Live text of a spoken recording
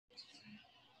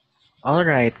All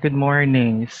right, good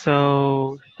morning.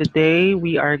 So today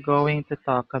we are going to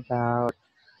talk about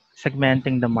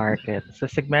segmenting the market. So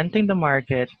segmenting the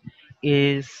market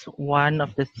is one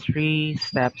of the three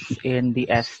steps in the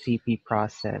STP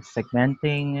process: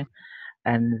 segmenting,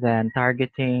 and then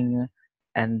targeting,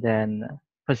 and then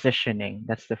positioning.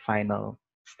 That's the final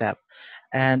step.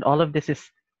 And all of this is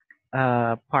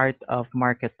part of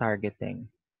market targeting.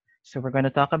 So we're going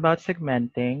to talk about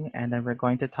segmenting, and then we're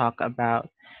going to talk about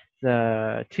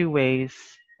the two ways.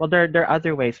 Well, there are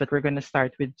other ways, but we're going to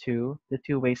start with two. The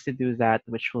two ways to do that,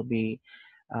 which will be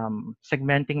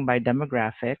segmenting by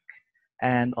demographic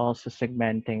and also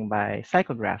segmenting by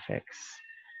psychographics.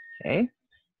 Okay.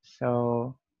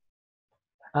 So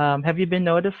have you been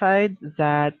notified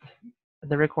that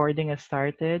the recording has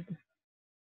started?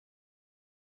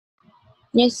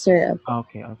 Yes, sir.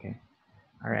 Okay, okay.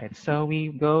 All right. So we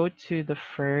go to the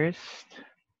first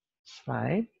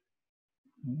slide.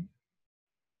 Hmm.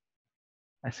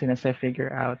 As soon as I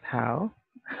figure out how.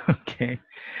 Okay.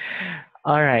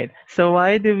 All right. So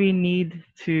why do we need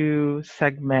to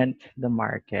segment the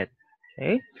market?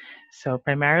 Okay. So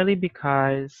primarily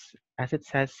because, as it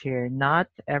says here, not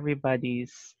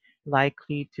everybody's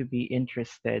likely to be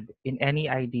interested in any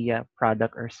idea,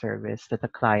 product, or service that the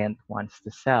client wants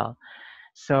to sell.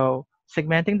 So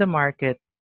segmenting the market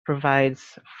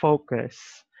provides focus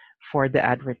for the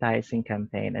advertising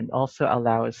campaign and also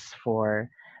allows for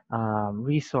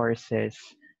resources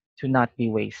to not be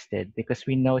wasted because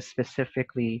we know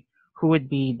specifically who would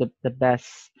be the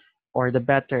best or the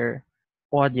better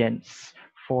audience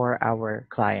for our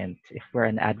client if we're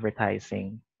an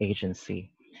advertising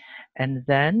agency. And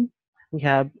then we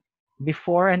have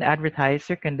before an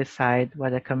advertiser can decide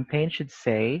what a campaign should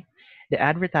say, the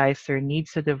advertiser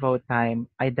needs to devote time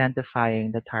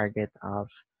identifying the target of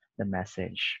the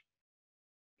message.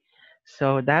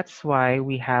 So that's why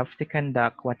we have to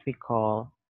conduct what we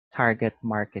call target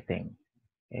marketing.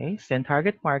 Okay, so in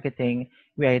target marketing,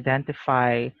 we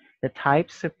identify the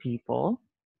types of people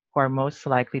who are most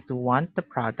likely to want the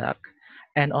product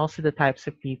and also the types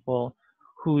of people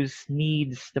whose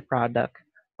needs the product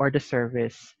or the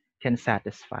service can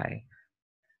satisfy.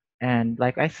 And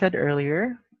like I said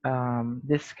earlier,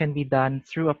 this can be done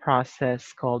through a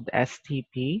process called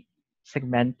STP,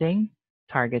 segmenting,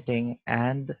 targeting,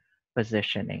 and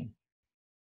positioning.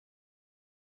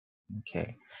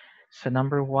 Okay. So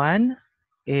number one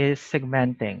is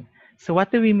segmenting. So what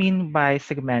do we mean by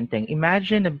segmenting?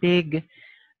 Imagine a big,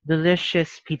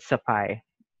 delicious pizza pie.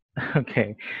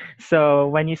 Okay. So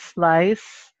when you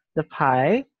slice the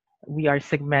pie, we are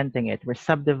segmenting it, we're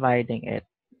subdividing it.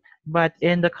 But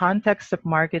in the context of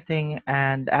marketing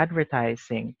and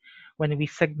advertising, when we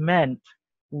segment,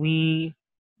 we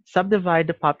subdivide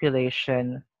the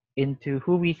population into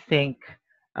who we think,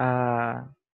 uh,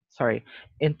 sorry,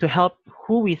 into help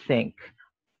who we think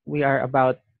we are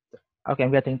about. Okay,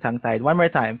 I'm getting tongue tied. One more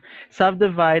time.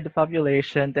 Subdivide the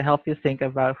population to help you think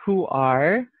about who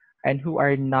are and who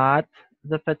are not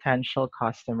the potential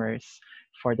customers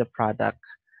for the product,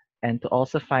 and to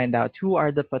also find out who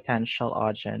are the potential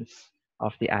audience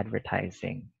of the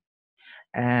advertising.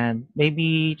 And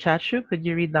maybe Chachu, could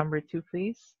you read number two,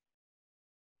 please?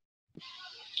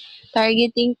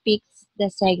 Targeting picks the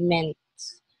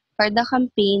segments for the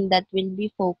campaign that will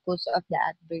be focus of the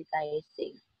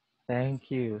advertising. Thank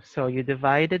you. So you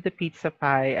divided the pizza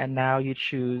pie and now you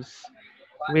choose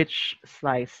which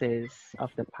slices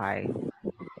of the pie.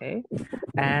 Okay.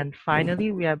 And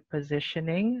finally, we have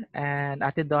positioning. And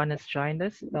Ate Dawn has joined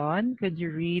us. Dawn, could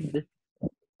you read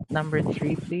number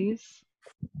three, please?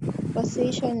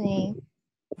 Positioning.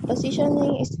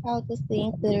 Positioning is how to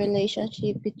think the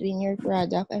relationship between your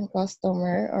product and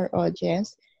customer or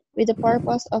audience with the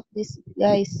purpose of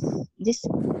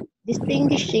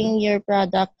distinguishing your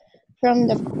product from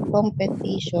the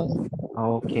competition.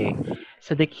 Okay.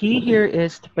 So the key here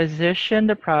is to position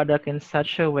the product in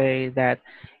such a way that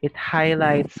it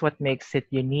highlights what makes it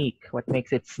unique, what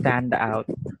makes it stand out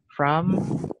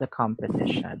from the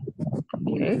competition.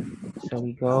 Okay. So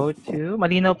we go to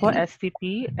Malino po,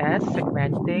 STP, S,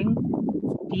 segmenting,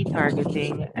 T,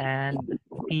 targeting, and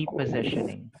P,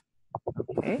 positioning.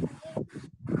 Okay.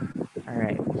 All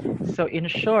right. So in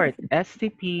short,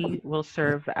 STP will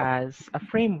serve as a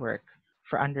framework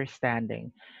for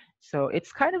understanding. So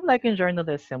it's kind of like in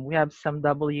journalism, we have some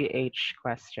WH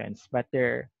questions, but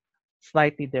they're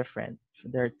slightly different.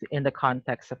 They're in the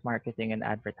context of marketing and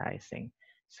advertising.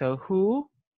 So who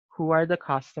are the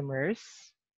customers?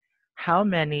 How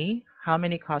many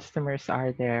customers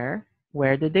are there?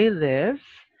 Where do they live?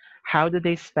 How do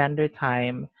they spend their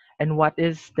time? And what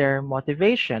is their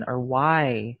motivation or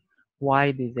why?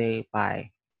 Why do they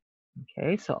buy?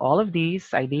 Okay, so all of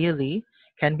these ideally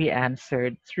can be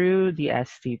answered through the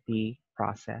STP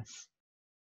process.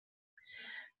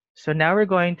 So now we're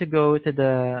going to go to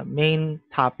the main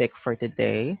topic for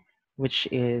today, which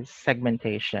is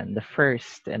segmentation, the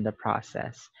first in the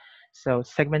process. So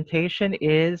segmentation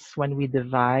is when we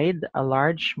divide a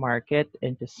large market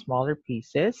into smaller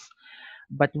pieces,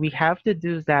 but we have to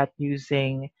do that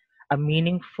using a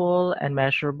meaningful and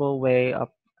measurable way of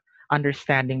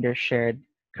understanding their shared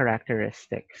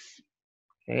characteristics.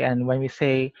 Okay, and when we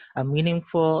say a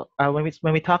meaningful,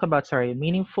 when we talk about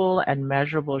meaningful and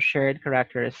measurable shared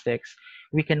characteristics,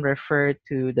 we can refer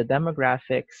to the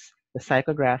demographics, the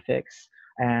psychographics,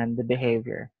 and the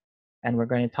behavior, and we're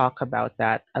going to talk about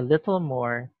that a little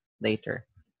more later.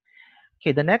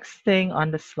 Okay, the next thing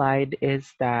on the slide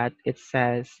is that it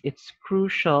says it's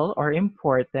crucial or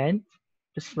important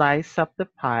to slice up the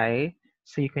pie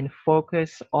so you can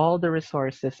focus all the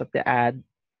resources of the ad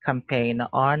campaign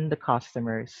on the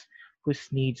customers whose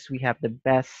needs we have the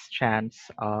best chance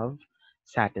of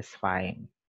satisfying.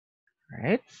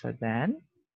 Right? So then,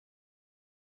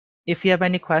 if you have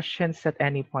any questions at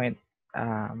any point,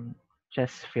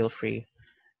 just feel free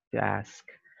to ask.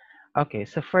 Okay,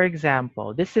 so for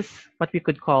example, this is what we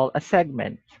could call a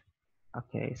segment.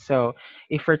 Okay, so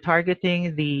if we're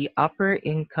targeting the upper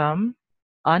income,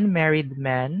 unmarried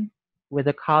men with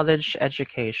a college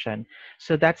education,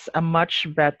 so that's a much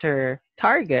better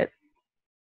target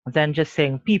than just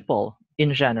saying people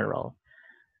in general.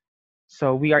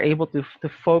 So we are able to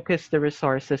focus the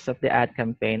resources of the ad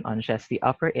campaign on just the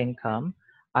upper income,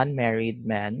 unmarried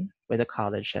men with a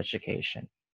college education.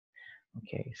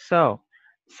 Okay, so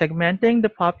segmenting the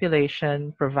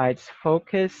population provides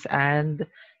focus and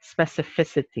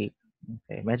specificity.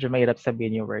 Okay, medyo mahirap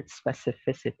sabihin yung word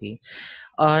specificity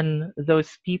on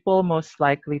those people most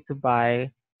likely to buy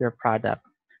your product.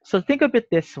 So think of it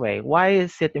this way. Why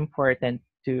is it important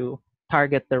to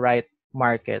target the right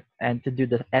market and to do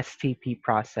the STP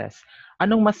process?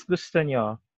 Anong mas gusto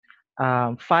nyo?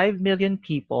 5 million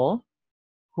people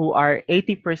who are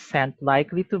 80%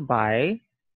 likely to buy,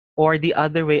 or the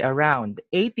other way around,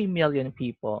 80 million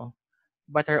people,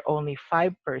 but are only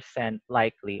 5%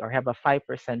 likely or have a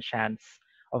 5% chance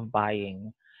of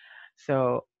buying.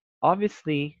 So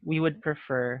obviously, we would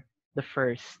prefer the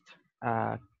first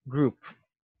group,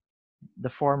 the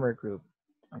former group.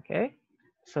 Okay?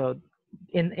 So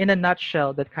in a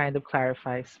nutshell, that kind of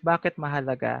clarifies bakit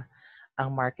mahalaga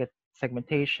ang market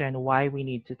segmentation, why we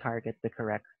need to target the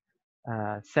correct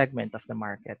segment of the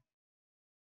market.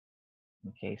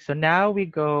 Okay, so now we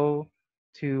go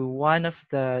to one of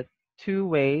the two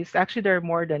ways. Actually, there are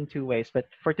more than two ways, but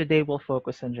for today, we'll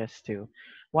focus on just two.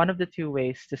 One of the two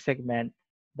ways to segment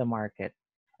the market.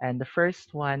 And the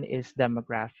first one is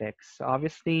demographics. So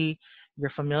obviously,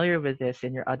 you're familiar with this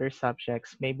in your other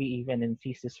subjects, maybe even in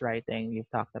thesis writing, you've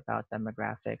talked about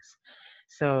demographics.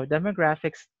 So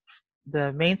demographics,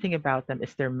 the main thing about them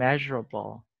is they're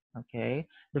measurable. Okay,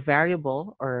 the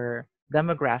variable or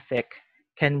demographic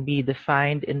can be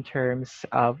defined in terms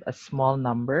of a small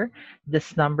number.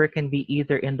 This number can be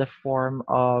either in the form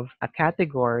of a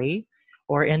category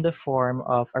or in the form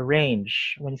of a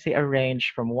range. When you say a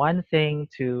range from one thing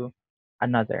to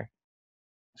another.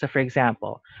 So for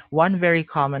example, one very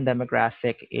common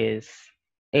demographic is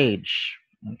age.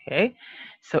 Okay,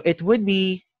 so it would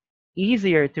be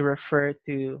easier to refer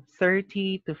to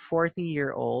 30 to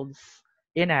 40-year-olds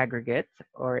in aggregate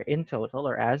or in total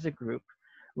or as a group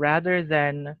rather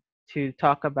than to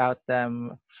talk about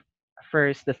them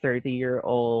first the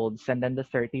 30-year-olds and then the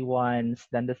 31s,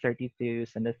 then the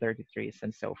 32s and the 33s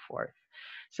and so forth.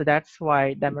 So that's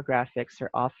why demographics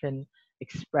are often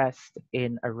expressed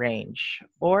in a range.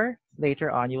 Or later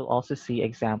on, you'll also see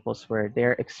examples where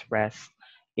they're expressed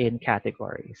in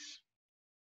categories.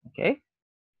 Okay,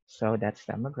 so that's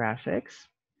demographics.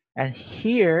 And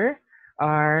here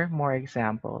are more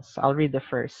examples. I'll read the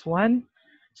first one.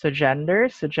 So gender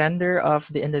of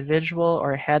the individual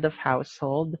or head of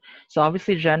household. So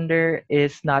obviously gender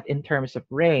is not in terms of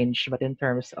range, but in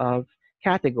terms of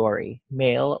category,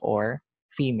 male or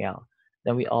female.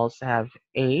 Then we also have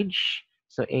age.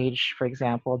 So age, for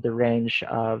example, the range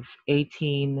of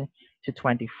 18 to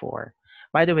 24.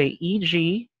 By the way,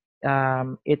 EG,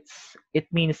 it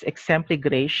means exempli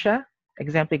gratia.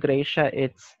 Exempli gratia,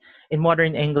 it's in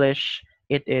modern English,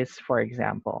 it is for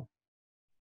example.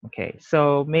 Okay,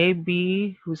 so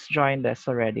maybe who's joined us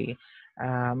already?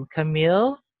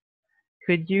 Camille,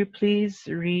 could you please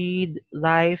read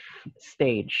life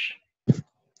stage?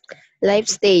 Life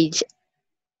stage.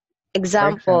 For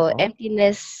Example,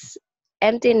 example,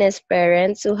 emptiness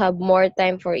parents who have more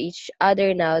time for each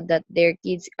other now that their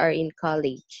kids are in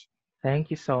college. Thank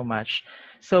you so much.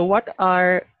 So, what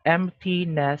are empty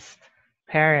nest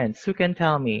parents? Who can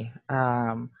tell me?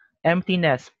 Empty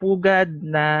nest, pugad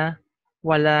na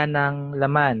wala ng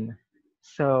laman.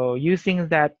 So, using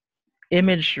that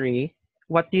imagery,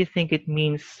 what do you think it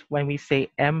means when we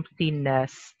say empty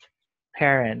nest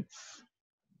parents?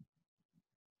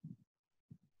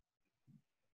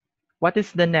 What is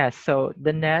the nest? So,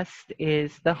 the nest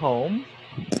is the home.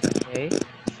 Okay?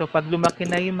 So, pag lumaki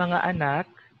na yung mga anak,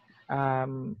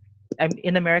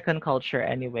 in American culture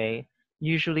anyway,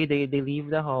 usually they leave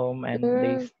the home and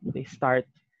Mm. they start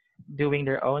doing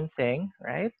their own thing,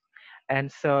 right? And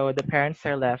so the parents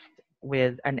are left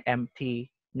with an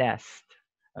empty nest.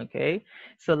 Okay?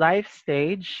 So life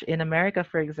stage in America,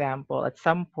 for example, at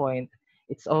some point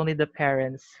it's only the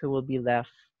parents who will be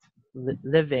left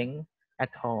living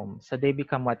at home. So they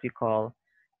become what we call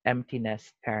empty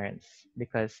nest parents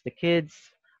because the kids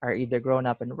are either grown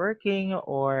up and working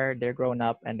or they're grown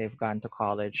up and they've gone to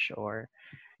college or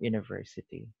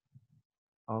university.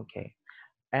 Okay.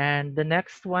 And the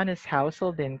next one is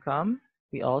household income.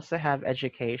 We also have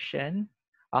education,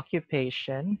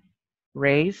 occupation,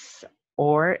 race,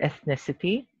 or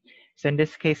ethnicity. So in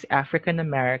this case, African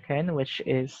American, which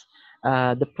is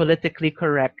the politically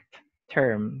correct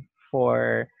term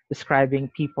for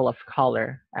describing people of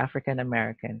color, African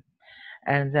American.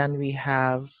 And then we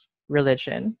have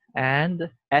religion and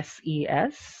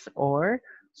SES or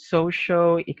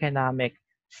socio-economic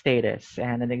status.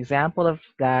 And an example of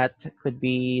that could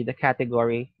be the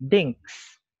category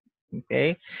DINKs.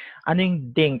 Okay? Ano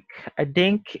yung DINK? A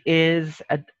DINK is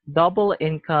a double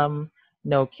income,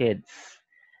 no kids.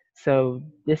 So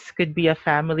this could be a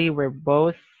family where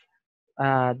both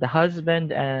the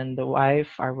husband and the wife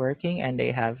are working and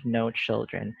they have no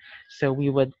children. So we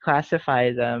would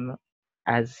classify them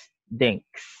as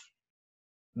dinks.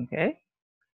 Okay?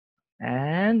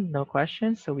 And no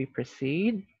questions, so we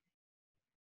proceed.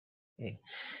 Okay.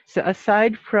 So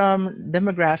aside from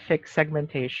demographic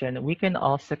segmentation, we can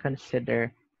also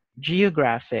consider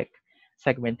geographic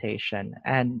segmentation.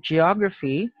 And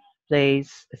geography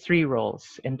plays three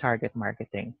roles in target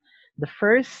marketing. The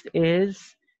first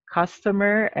is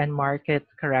customer and market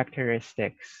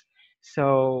characteristics.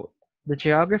 So the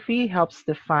geography helps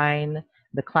define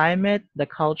the climate, the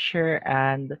culture,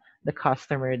 and the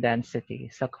customer density.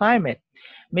 So climate,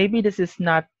 maybe this is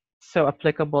not so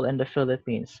applicable in the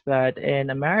Philippines, but in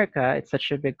America, it's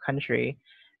such a big country.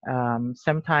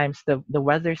 Sometimes the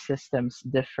weather systems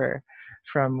differ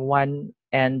from one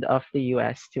end of the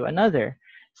US to another.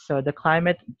 So the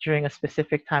climate during a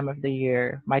specific time of the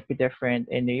year might be different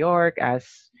in New York as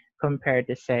compared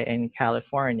to, say, in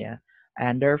California.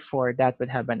 And therefore, that would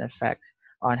have an effect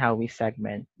on how we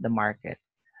segment the market.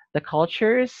 The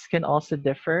cultures can also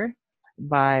differ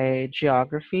by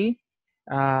geography.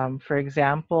 For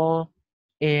example,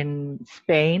 in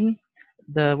Spain,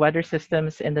 the weather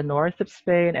systems in the north of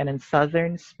Spain and in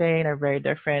southern Spain are very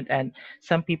different, and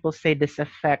some people say this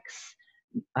affects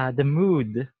the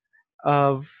mood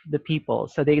of the people.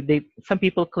 So some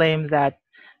people claim that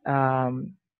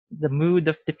um, the mood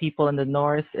of the people in the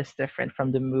north is different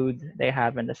from the mood they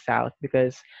have in the south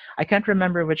because I can't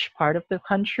remember which part of the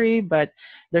country, but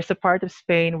there's a part of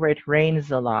Spain where it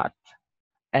rains a lot,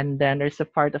 and then there's a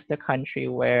part of the country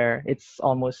where it's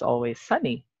almost always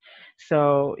sunny.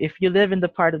 So if you live in the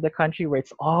part of the country where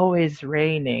it's always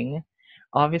raining,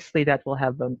 obviously that will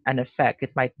have an effect.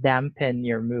 It might dampen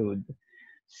your mood.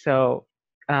 So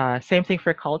same thing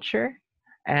for culture.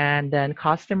 And then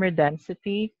customer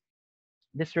density,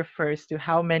 this refers to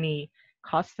how many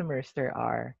customers there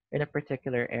are in a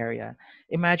particular area.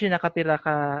 Imagine nakatira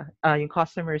ka, yung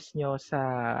customers nyo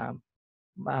sa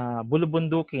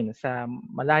bulubundukin, sa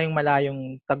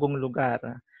malayong-malayong tagong lugar,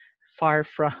 far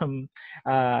from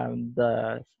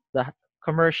the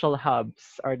commercial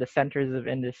hubs or the centers of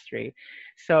industry.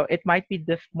 So it might be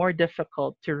more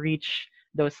difficult to reach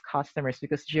those customers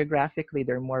because geographically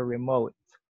they're more remote.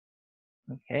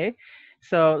 Okay,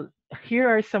 so here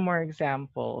are some more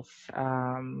examples.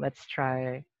 Let's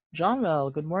try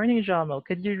Jomel. Good morning, Jomel.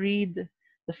 Could you read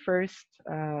the first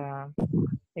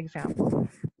example?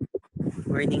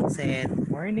 Morning, Seth.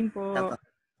 Morning po.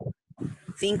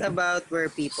 Think about where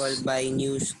people buy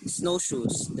new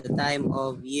snowshoes, the time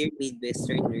of year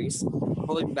Midwesterners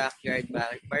hold backyard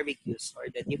barbecues, or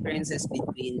the differences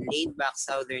between laid-back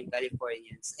Southern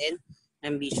Californians and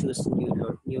ambitious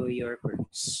New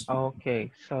Yorkers. Okay,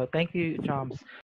 so thank you, Joms.